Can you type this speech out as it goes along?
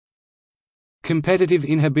Competitive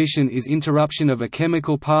inhibition is interruption of a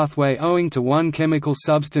chemical pathway owing to one chemical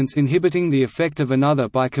substance inhibiting the effect of another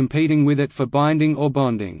by competing with it for binding or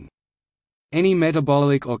bonding. Any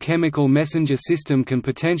metabolic or chemical messenger system can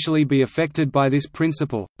potentially be affected by this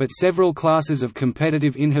principle, but several classes of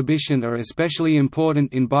competitive inhibition are especially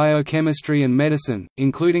important in biochemistry and medicine,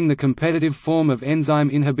 including the competitive form of enzyme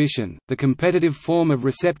inhibition, the competitive form of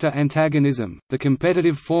receptor antagonism, the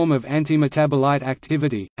competitive form of antimetabolite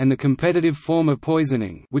activity, and the competitive form of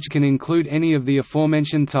poisoning, which can include any of the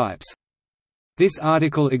aforementioned types. This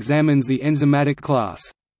article examines the enzymatic class.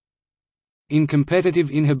 In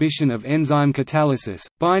competitive inhibition of enzyme catalysis,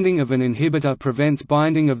 binding of an inhibitor prevents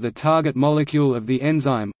binding of the target molecule of the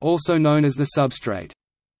enzyme, also known as the substrate.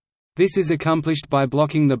 This is accomplished by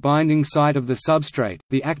blocking the binding site of the substrate,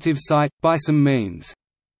 the active site, by some means.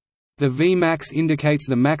 The Vmax indicates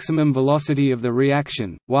the maximum velocity of the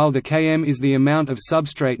reaction, while the Km is the amount of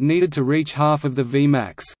substrate needed to reach half of the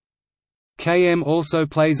Vmax. Km also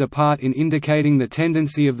plays a part in indicating the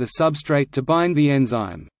tendency of the substrate to bind the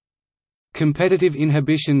enzyme. Competitive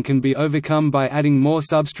inhibition can be overcome by adding more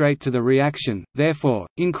substrate to the reaction, therefore,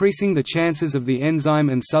 increasing the chances of the enzyme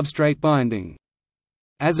and substrate binding.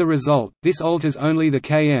 As a result, this alters only the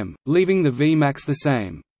Km, leaving the Vmax the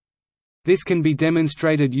same. This can be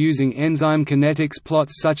demonstrated using enzyme kinetics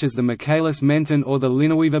plots such as the Michaelis-Menten or the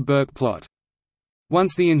Lineweaver-Burke plot.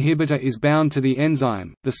 Once the inhibitor is bound to the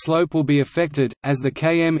enzyme, the slope will be affected, as the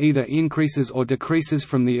Km either increases or decreases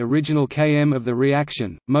from the original Km of the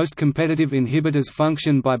reaction. Most competitive inhibitors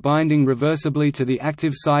function by binding reversibly to the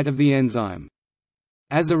active site of the enzyme.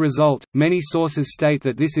 As a result, many sources state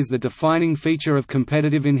that this is the defining feature of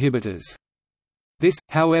competitive inhibitors. This,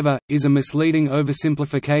 however, is a misleading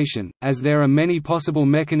oversimplification, as there are many possible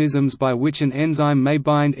mechanisms by which an enzyme may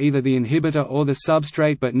bind either the inhibitor or the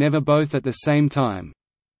substrate but never both at the same time.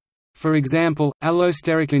 For example,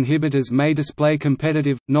 allosteric inhibitors may display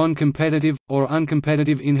competitive, non-competitive, or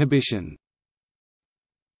uncompetitive inhibition.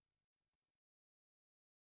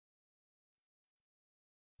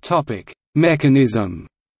 Mechanism.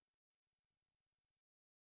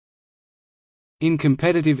 In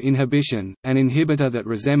competitive inhibition, an inhibitor that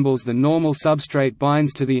resembles the normal substrate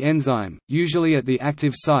binds to the enzyme, usually at the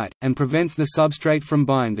active site, and prevents the substrate from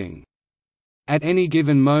binding. At any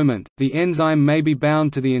given moment, the enzyme may be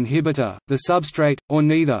bound to the inhibitor, the substrate, or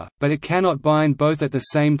neither, but it cannot bind both at the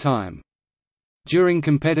same time. During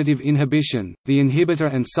competitive inhibition, the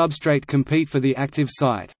inhibitor and substrate compete for the active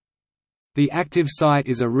site. The active site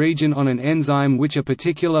is a region on an enzyme which a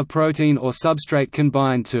particular protein or substrate can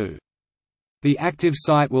bind to. The active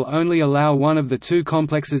site will only allow one of the two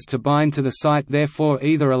complexes to bind to the site, therefore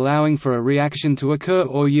either allowing for a reaction to occur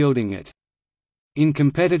or yielding it. In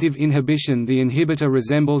competitive inhibition, the inhibitor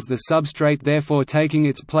resembles the substrate, therefore taking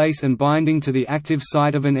its place and binding to the active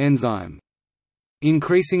site of an enzyme.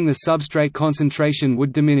 Increasing the substrate concentration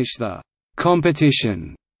would diminish the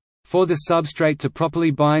competition for the substrate to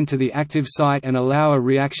properly bind to the active site and allow a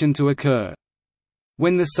reaction to occur.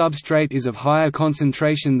 When the substrate is of higher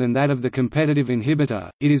concentration than that of the competitive inhibitor,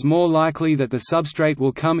 it is more likely that the substrate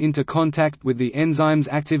will come into contact with the enzyme's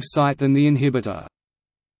active site than the inhibitor.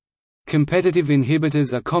 Competitive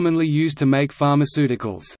inhibitors are commonly used to make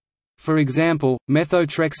pharmaceuticals. For example,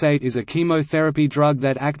 methotrexate is a chemotherapy drug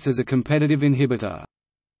that acts as a competitive inhibitor.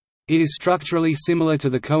 It is structurally similar to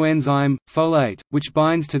the coenzyme, folate, which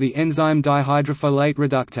binds to the enzyme dihydrofolate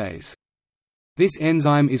reductase. This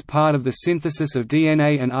enzyme is part of the synthesis of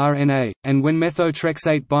DNA and RNA, and when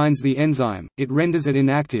methotrexate binds the enzyme, it renders it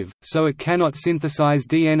inactive, so it cannot synthesize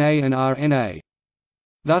DNA and RNA.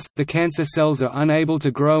 Thus, the cancer cells are unable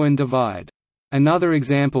to grow and divide. Another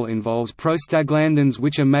example involves prostaglandins,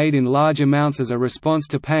 which are made in large amounts as a response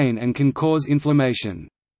to pain and can cause inflammation.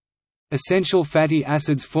 Essential fatty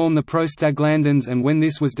acids form the prostaglandins, and when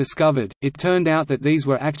this was discovered, it turned out that these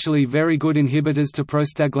were actually very good inhibitors to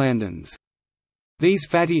prostaglandins. These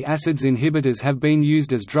fatty acids inhibitors have been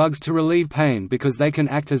used as drugs to relieve pain because they can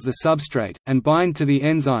act as the substrate, and bind to the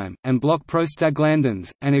enzyme, and block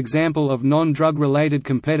prostaglandins. An example of non-drug related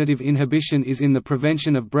competitive inhibition is in the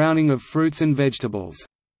prevention of browning of fruits and vegetables.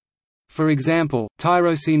 For example,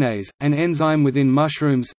 tyrosinase, an enzyme within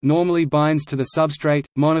mushrooms, normally binds to the substrate,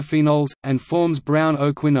 monophenols, and forms brown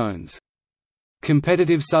O-quinones.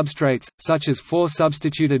 Competitive substrates, such as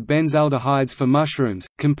 4-substituted benzaldehydes for mushrooms,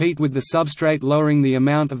 compete with the substrate, lowering the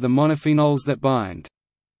amount of the monophenols that bind.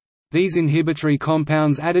 These inhibitory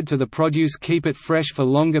compounds added to the produce keep it fresh for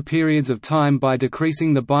longer periods of time by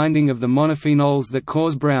decreasing the binding of the monophenols that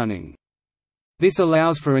cause browning. This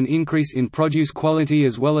allows for an increase in produce quality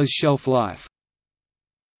as well as shelf life.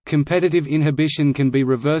 Competitive inhibition can be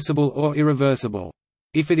reversible or irreversible.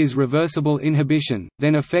 If it is reversible inhibition,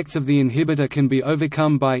 then effects of the inhibitor can be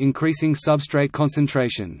overcome by increasing substrate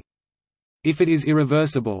concentration. If it is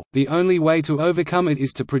irreversible, the only way to overcome it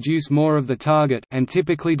is to produce more of the target and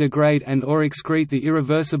typically degrade and/or excrete the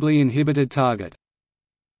irreversibly inhibited target.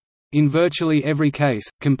 In virtually every case,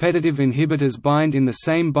 competitive inhibitors bind in the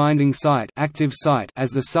same binding site, active site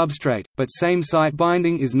as the substrate, but same site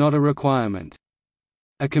binding is not a requirement.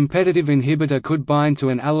 A competitive inhibitor could bind to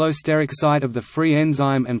an allosteric site of the free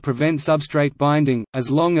enzyme and prevent substrate binding,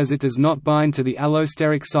 as long as it does not bind to the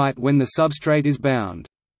allosteric site when the substrate is bound.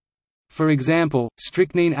 For example,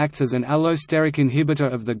 strychnine acts as an allosteric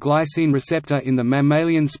inhibitor of the glycine receptor in the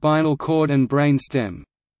mammalian spinal cord and brain stem.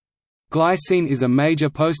 Glycine is a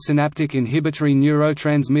major postsynaptic inhibitory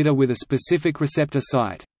neurotransmitter with a specific receptor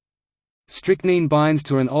site. Strychnine binds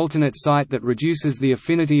to an alternate site that reduces the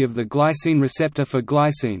affinity of the glycine receptor for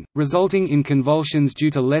glycine, resulting in convulsions due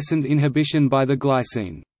to lessened inhibition by the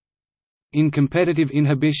glycine. In competitive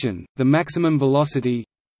inhibition, the maximum velocity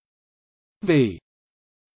v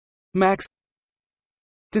max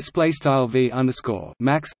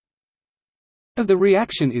 _v_max of the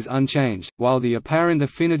reaction is unchanged, while the apparent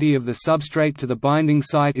affinity of the substrate to the binding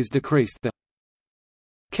site is decreased. The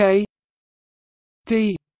k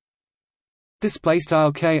d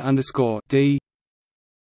 _k_d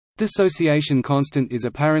dissociation constant is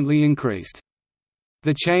apparently increased.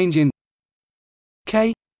 The change in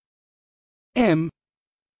k m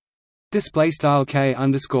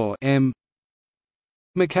 _k_m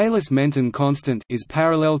Michaelis-Menten constant is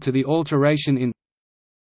parallel to the alteration in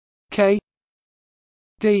k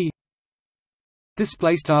d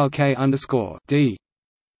 _k_d.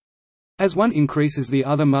 As one increases, the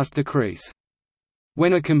other must decrease.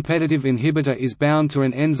 When a competitive inhibitor is bound to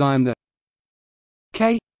an enzyme, the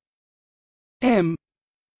k m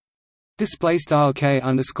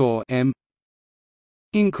 _k_m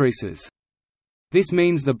increases. This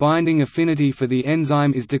means the binding affinity for the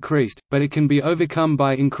enzyme is decreased, but it can be overcome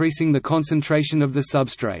by increasing the concentration of the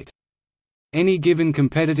substrate. Any given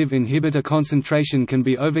competitive inhibitor concentration can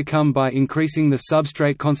be overcome by increasing the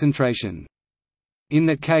substrate concentration. In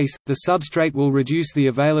that case, the substrate will reduce the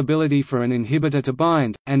availability for an inhibitor to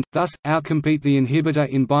bind, and, thus, outcompete the inhibitor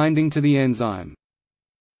in binding to the enzyme.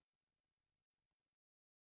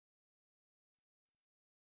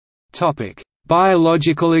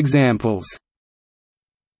 Biological examples.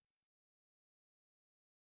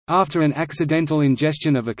 After an accidental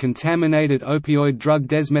ingestion of a contaminated opioid drug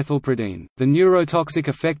desmethylpredene, the neurotoxic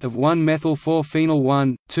effect of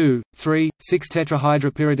 1-methyl-4-phenyl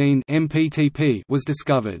 1,2,3,6-tetrahydropyridine (MPTP) was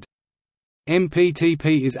discovered.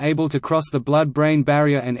 MPTP is able to cross the blood-brain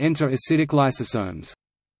barrier and enter acidic lysosomes.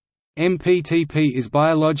 MPTP is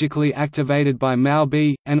biologically activated by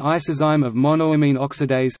MAO-B, an isozyme of monoamine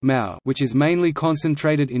oxidase (MAO), which is mainly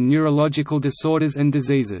concentrated in neurological disorders and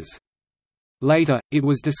diseases. Later, it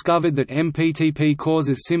was discovered that MPTP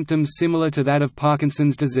causes symptoms similar to that of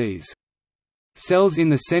Parkinson's disease. Cells in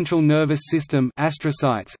the central nervous system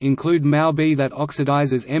astrocytes include MAO-B that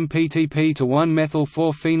oxidizes MPTP to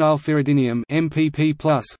 1-methyl-4-phenylpyridinium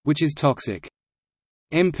 (MPP+), which is toxic.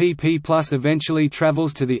 MPP+ eventually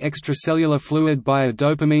travels to the extracellular fluid by a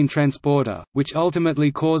dopamine transporter, which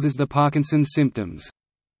ultimately causes the Parkinson's symptoms.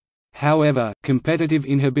 However, competitive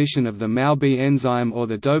inhibition of the MAO-B enzyme or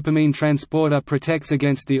the dopamine transporter protects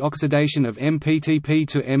against the oxidation of MPTP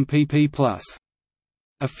to MPP+.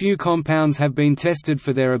 A few compounds have been tested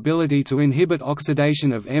for their ability to inhibit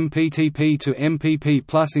oxidation of MPTP to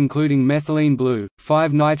MPP+, including methylene blue,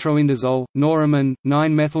 5-nitroindazole, noramine,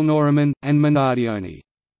 9-methylnoramine, and monadione.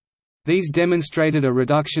 These demonstrated a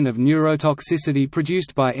reduction of neurotoxicity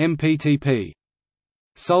produced by MPTP.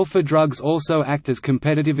 Sulfur drugs also act as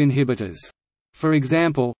competitive inhibitors. For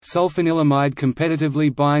example, sulfanilamide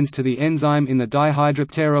competitively binds to the enzyme in the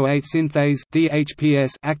dihydropteroate synthase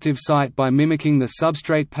 (DHPS) active site by mimicking the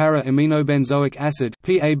substrate para-aminobenzoic acid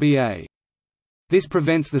 (PABA). This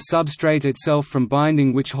prevents the substrate itself from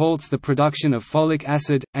binding, which halts the production of folic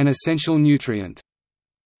acid, an essential nutrient.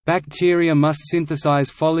 Bacteria must synthesize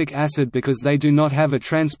folic acid because they do not have a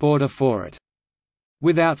transporter for it.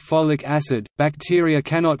 Without folic acid, bacteria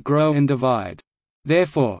cannot grow and divide.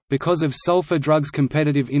 Therefore, because of sulfur drugs'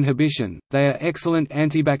 competitive inhibition, they are excellent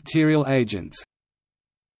antibacterial agents.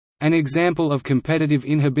 An example of competitive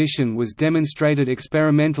inhibition was demonstrated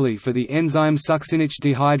experimentally for the enzyme succinate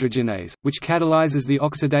dehydrogenase, which catalyzes the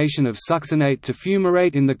oxidation of succinate to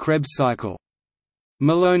fumarate in the Krebs cycle.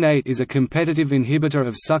 Malonate is a competitive inhibitor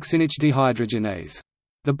of succinate dehydrogenase.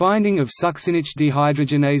 The binding of succinate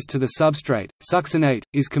dehydrogenase to the substrate, succinate,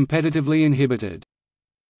 is competitively inhibited.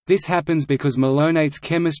 This happens because malonate's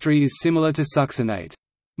chemistry is similar to succinate.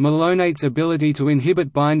 Malonate's ability to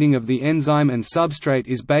inhibit binding of the enzyme and substrate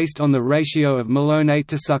is based on the ratio of malonate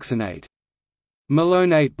to succinate.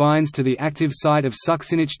 Malonate binds to the active site of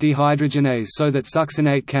succinate dehydrogenase so that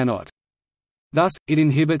succinate cannot. Thus, it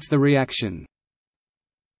inhibits the reaction.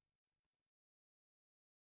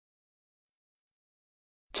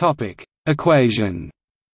 Equation.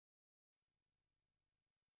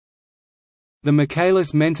 The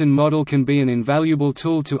Michaelis-Menten model can be an invaluable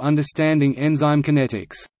tool to understanding enzyme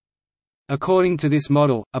kinetics. According to this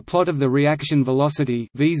model, a plot of the reaction velocity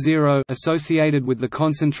V0 associated with the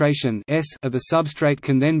concentration S of the substrate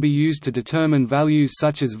can then be used to determine values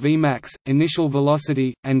such as Vmax, initial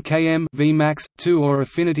velocity, and Km Vmax, 2 or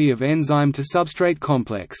affinity of enzyme to substrate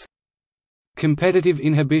complex. Competitive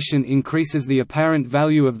inhibition increases the apparent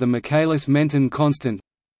value of the Michaelis-Menten constant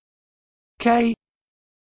K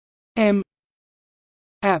m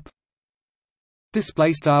app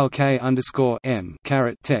display style K underscore m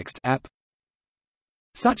caret text app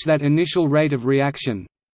such that initial rate of reaction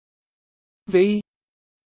V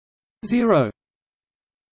 0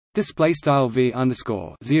 display style V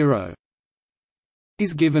underscore 0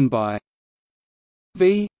 is given by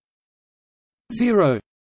V 0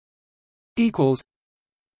 equals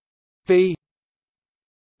V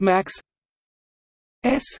max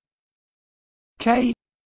S K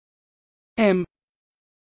m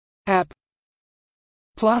app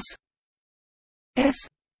plus S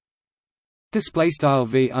display style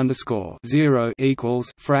V underscore 0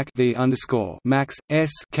 equals frac V underscore max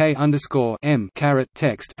S K underscore m caret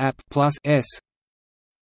text app plus S,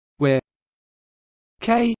 where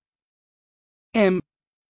K m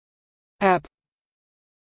app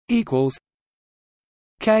equals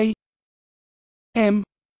K m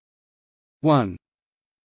 1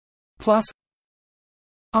 plus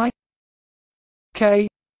I K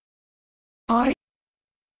I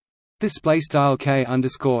display style K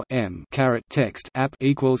underscore m caret text app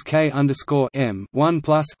equals K underscore m 1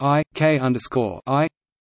 plus I K underscore I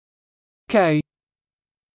K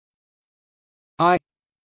I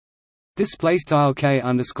display style K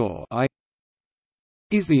underscore I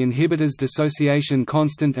is the inhibitor's dissociation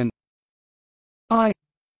constant, and I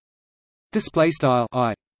display style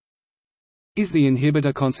I is the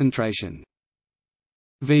inhibitor concentration.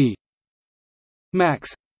 V max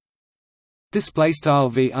display style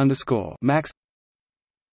V underscore max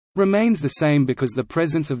remains the same because the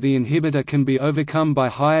presence of the inhibitor can be overcome by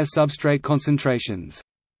higher substrate concentrations.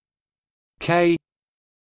 K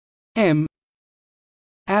m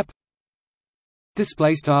app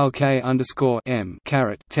display style K underscore m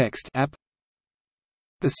caret text app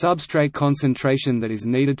the substrate concentration that is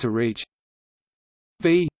needed to reach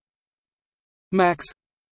V max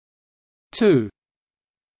 2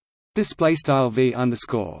 display style V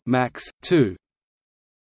underscore max 2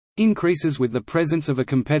 increases with the presence of a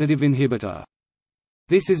competitive inhibitor.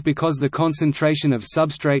 This is because the concentration of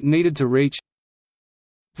substrate needed to reach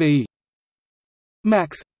V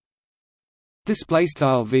max display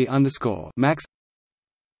style V underscore max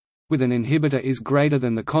with an inhibitor is greater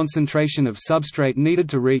than the concentration of substrate needed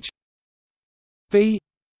to reach V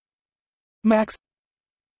max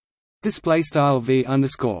display style V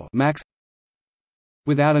underscore max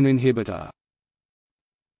without an inhibitor.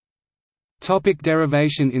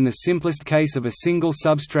 Derivation. In the simplest case of a single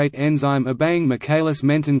substrate enzyme obeying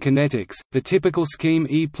Michaelis-Menten kinetics, the typical scheme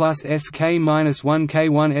E plus Sk minus 1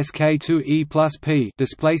 K1 Sk2 E plus P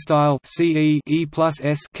display style Ce E plus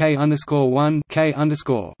S K underscore 1 K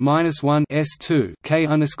underscore minus 1 S2 K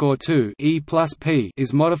underscore 2 E plus P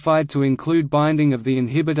is modified to include binding of the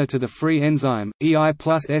inhibitor to the free enzyme EI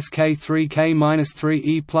plus Sk3 K minus 3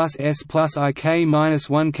 E plus S plus Ik minus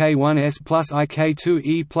 1 K1 S plus Ik2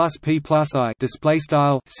 E plus P plus I display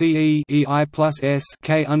style Ce EI plus S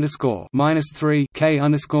K underscore minus 3 K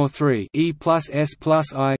underscore 3 E plus S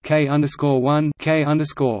plus I K underscore 1 K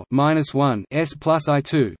underscore minus 1 S plus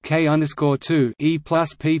I2 K underscore 2 E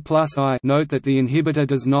plus P plus I. Note that the inhibitor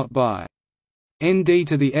does not bind Nd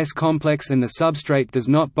to the S complex and the substrate does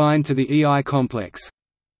not bind to the EI complex.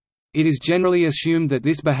 It is generally assumed that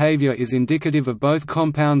this behavior is indicative of both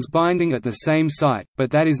compounds binding at the same site,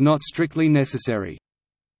 but that is not strictly necessary.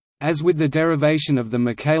 As with the derivation of the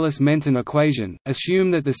Michaelis-Menten equation,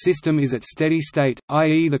 assume that the system is at steady state,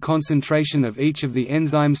 i.e. the concentration of each of the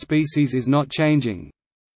enzyme species is not changing.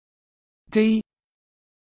 D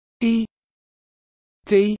E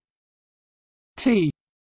D T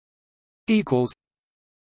equals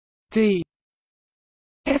D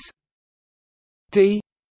S D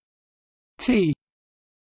T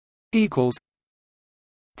equals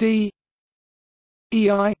D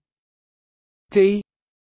EI D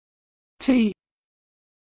T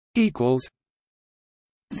equals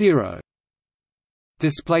 0.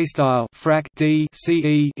 Display style frac d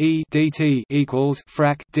ce e dt equals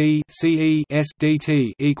frac d ce s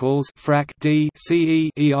dt equals frac d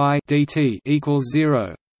ce ei dt equals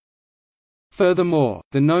 0. Furthermore,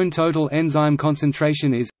 the known total enzyme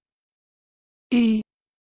concentration is E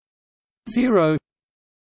 0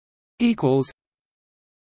 equals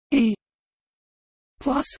E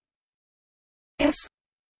plus S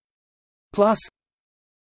plus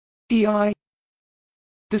EI.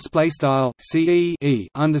 Display style CE E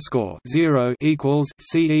underscore 0 equals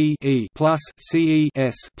CE E plus CE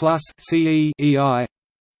S plus CE EI,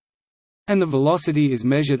 and the velocity is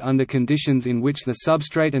measured under conditions in which the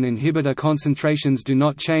substrate and inhibitor concentrations do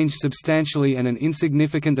not change substantially and an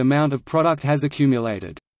insignificant amount of product has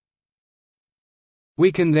accumulated.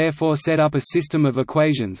 We can therefore set up a system of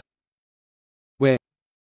equations where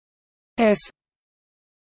S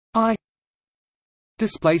I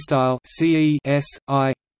display style CE S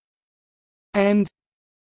I and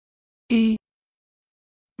E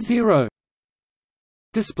 0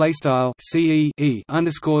 display style CE E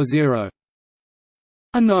underscore 0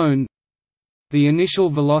 are known. The initial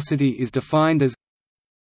velocity is defined as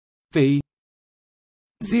v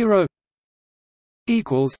 0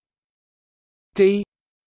 equals d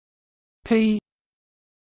p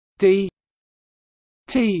d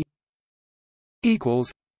t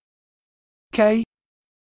equals k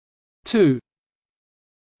 2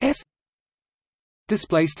 s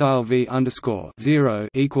display style v underscore 0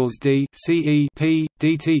 equals d ce p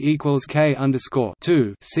dt equals k underscore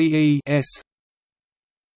 2 ce s.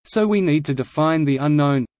 So we need to define the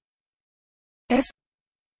unknown s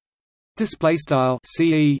display style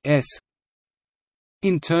ce s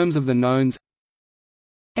in terms of the knowns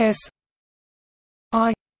s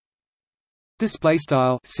I display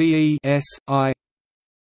style ce s I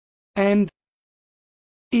and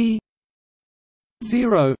e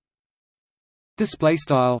 0 display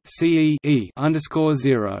style CE E underscore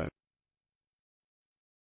 0.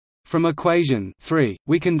 From equation 3,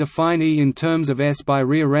 we can define E in terms of S by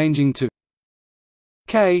rearranging to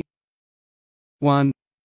K 1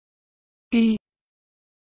 E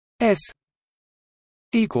S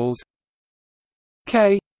equals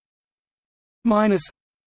K minus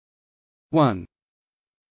 1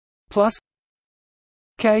 plus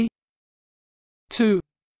K 2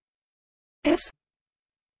 S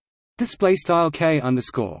display style K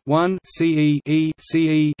underscore 1 CE E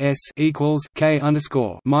CE S equals K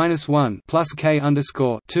underscore minus 1 plus K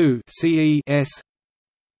underscore 2 CE S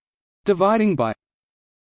dividing by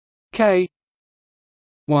K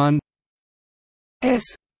 1 S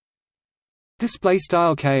display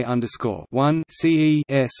style K underscore 1 CE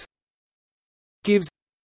S gives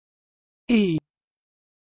E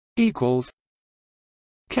equals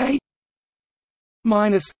K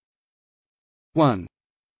minus 1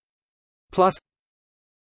 plus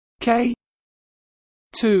K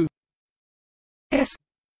 2 S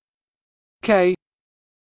K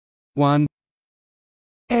 1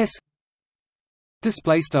 S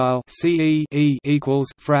display style CE E equals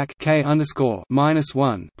frac K underscore minus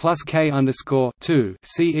 1 plus K underscore 2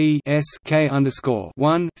 CE S K underscore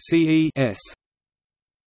 1 CE S.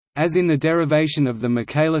 As in the derivation of the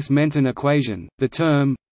Michaelis-Menten equation, the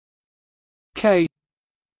term K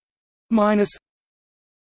minus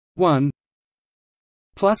 1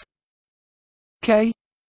 plus K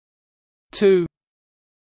 2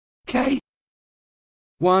 K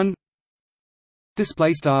 1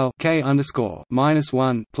 display style K underscore minus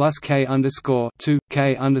 1 plus K underscore 2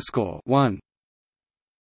 K underscore 1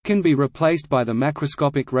 can be replaced by the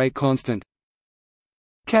macroscopic rate constant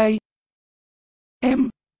K M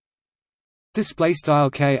display style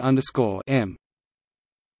K underscore M.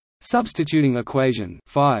 Substituting equation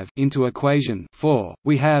 5 into equation 4,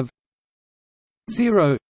 we have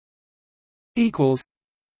 0 equals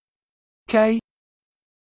K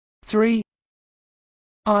 3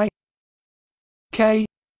 I K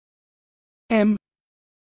M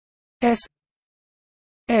S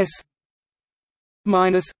S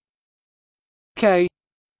minus K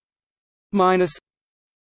minus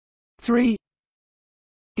 3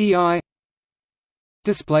 EI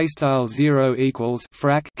display style 0 equals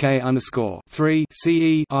frac K underscore 3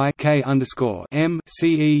 CE I K underscore M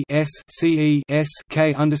CE S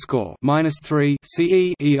K underscore minus 3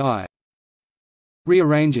 CE EI.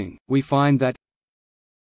 Rearranging, we find that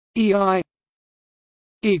EI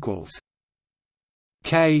equals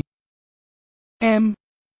K M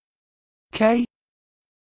K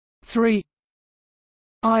 3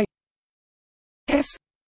 I S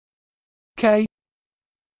K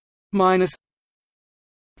minus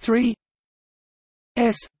 3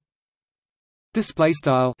 S Display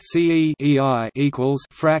style CE equals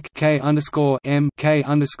frac K underscore M K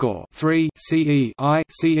underscore 3 CE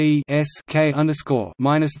S K underscore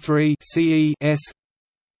minus 3 CE S.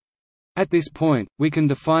 At this point, we can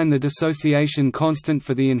define the dissociation constant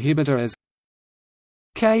for the inhibitor as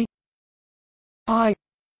K I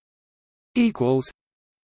equals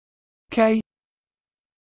K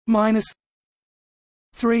minus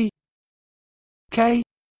 3 K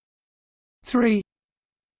 3.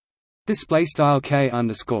 Display style K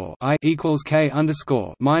underscore I equals K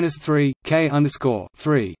underscore minus 3 K underscore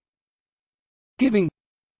 3. Giving.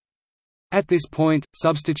 At this point,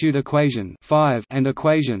 substitute equation 5 and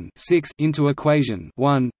equation 6 into equation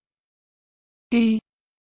 1. E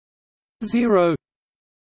 0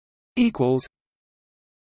 equals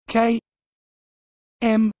K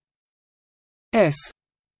M S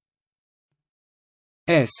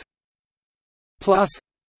S plus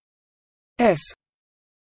S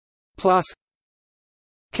plus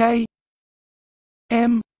K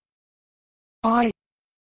M I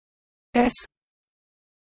S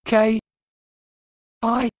K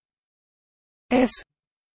I S.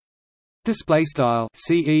 Display style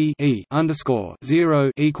CE underscore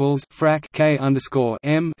 0 equals frac K underscore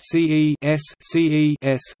M CE S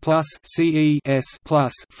plus CE S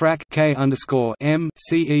plus frac K underscore M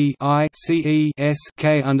CE S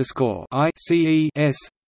K underscore I CE S.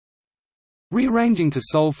 Rearranging to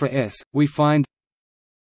solve for S, we find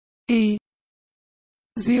E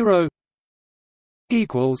 0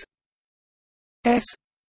 equals S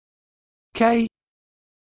K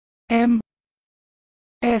M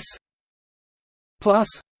S plus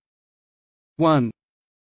 1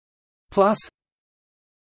 plus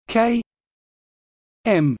K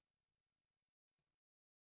M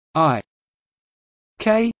I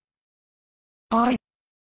K I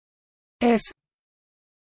S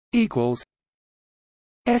equals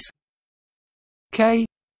S K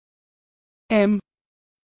M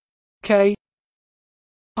K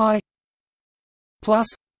I plus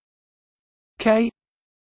K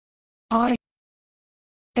I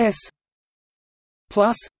S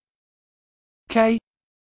plus K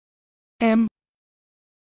M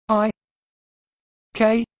I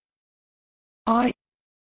K I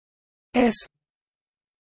S.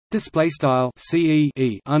 Display style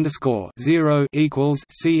CE underscore 0 equals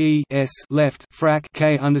CE S left frac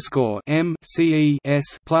K underscore M CE S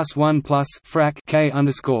plus 1 plus frac K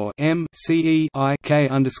underscore M CE I K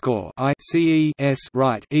underscore I CE S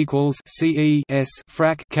right equals CE S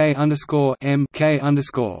frac K underscore M K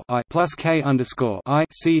underscore I plus K underscore I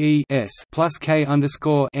CE S plus K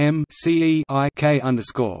underscore M CE I K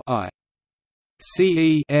underscore I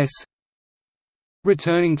CE S.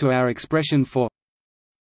 Returning to our expression for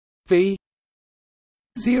V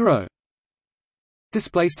 0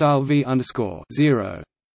 display style V underscore 0,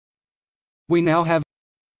 we now have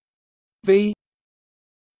V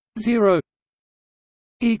 0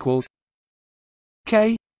 equals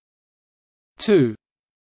K 2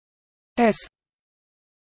 S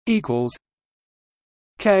equals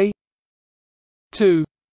K 2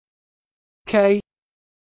 K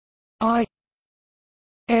I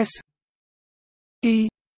S E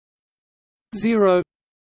 0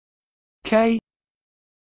 K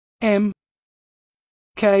M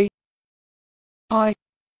K I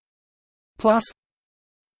plus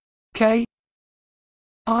K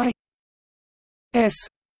I S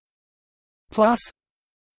plus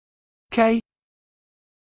K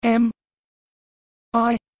M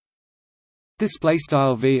I. Display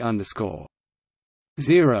style V underscore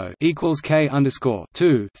 0 equals K underscore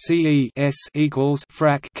 2 CE S equals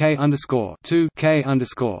frac K underscore 2 K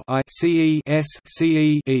underscore I CE S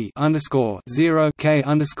CE underscore 0 K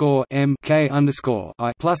underscore M K underscore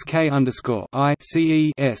I plus K underscore I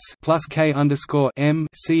CE S plus K underscore M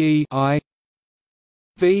CE I.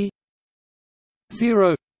 V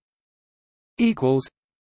 0 equals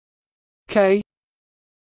K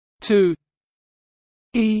 2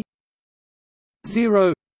 E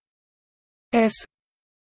 0 S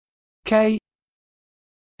K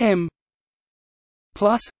M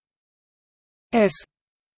plus S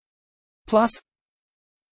plus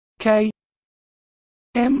K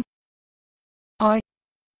M I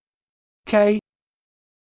K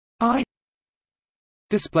I.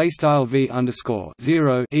 Display style V underscore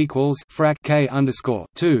 0 equals frac K underscore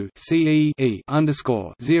 2 CE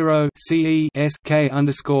underscore 0 CE S K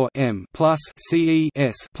underscore M plus CE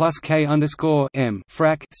S plus K underscore M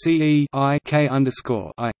frac CE I K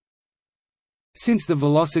underscore I. Since the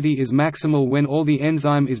velocity is maximal when all the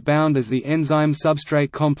enzyme is bound as the enzyme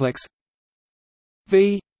substrate complex,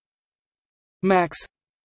 V max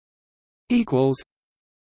equals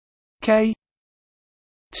K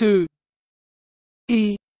 2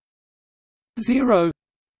 E 0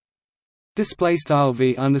 display style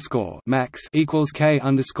V underscore max equals K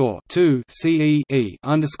underscore 2 CE E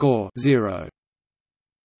underscore 0.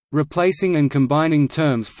 Replacing and combining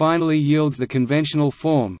terms finally yields the conventional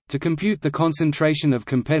form. To compute the concentration of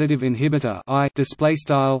competitive inhibitor I display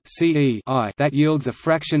style CE I that yields a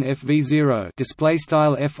fraction FV0 display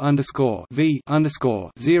style F underscore V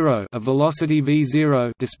underscore 0 of velocity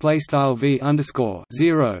V0 display style V underscore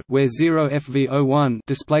 0 where 0 FV01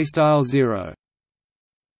 display style 0.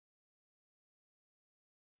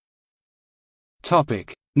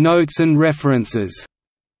 Topic Notes and references.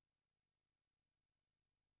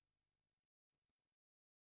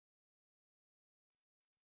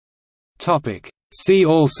 See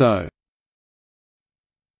also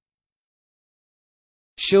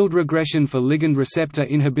Shield regression for ligand receptor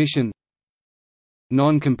inhibition,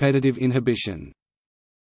 non-competitive inhibition.